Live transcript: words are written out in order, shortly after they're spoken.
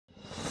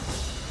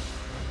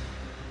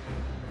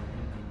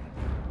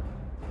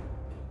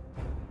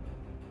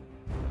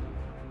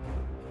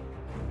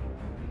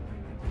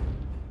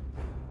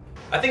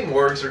I think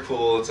morgs are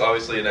cool. It's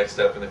obviously a next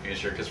step in the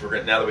future because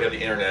now that we have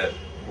the internet,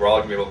 we're all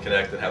gonna be able to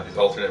connect and have these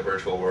alternate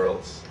virtual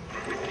worlds.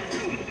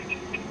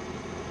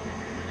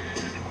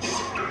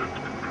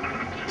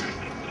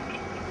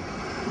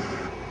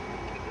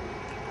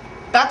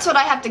 That's what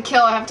I have to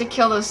kill. I have to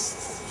kill those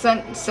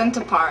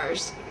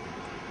centaurs.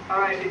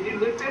 Alright, did you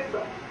loot this?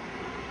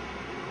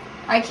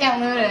 I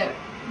can't loot it.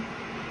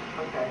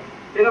 Okay.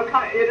 It'll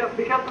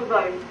because of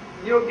the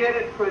you'll get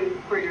it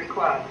for your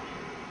quest.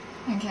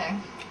 Okay.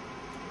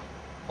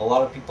 A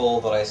lot of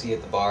people that I see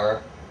at the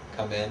bar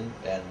come in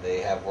and they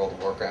have World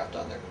of Warcraft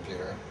on their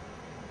computer.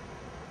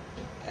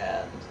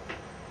 And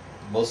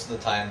most of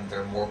the time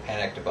they're more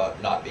panicked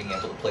about not being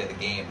able to play the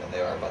game than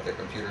they are about their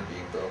computer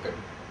being broken.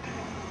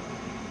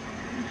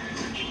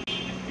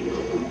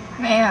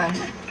 Man.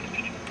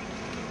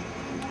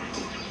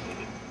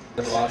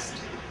 I've lost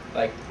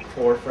like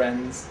 4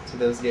 friends to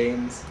those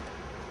games.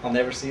 I'll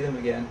never see them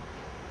again.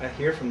 I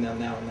hear from them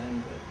now and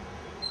then, but